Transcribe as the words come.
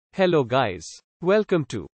Hello guys. Welcome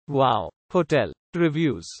to Wow Hotel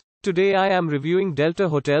Reviews. Today I am reviewing Delta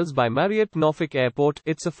Hotels by Marriott Norfolk Airport.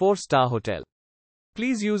 It's a 4-star hotel.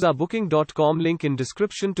 Please use our booking.com link in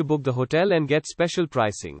description to book the hotel and get special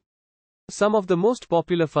pricing. Some of the most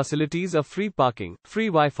popular facilities are free parking, free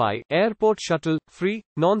Wi-Fi, airport shuttle, free,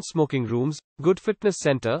 non-smoking rooms, good fitness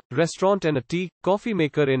center, restaurant and a tea, coffee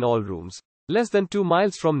maker in all rooms. Less than 2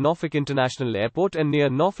 miles from Norfolk International Airport and near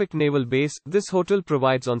Norfolk Naval Base, this hotel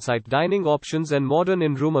provides on-site dining options and modern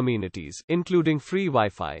in-room amenities, including free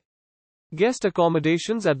Wi-Fi. Guest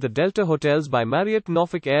accommodations at the Delta Hotels by Marriott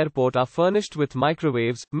Norfolk Airport are furnished with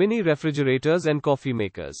microwaves, mini refrigerators and coffee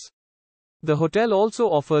makers. The hotel also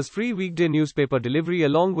offers free weekday newspaper delivery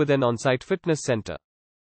along with an on-site fitness center.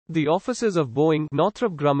 The offices of Boeing,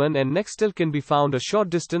 Northrop Grumman and Nextel can be found a short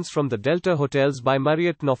distance from the Delta Hotels by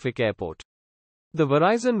Marriott Norfolk Airport. The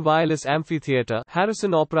Verizon Wireless Amphitheater,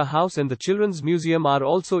 Harrison Opera House and the Children's Museum are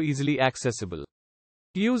also easily accessible.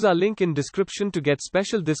 Use our link in description to get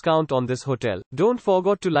special discount on this hotel. Don't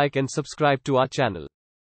forget to like and subscribe to our channel.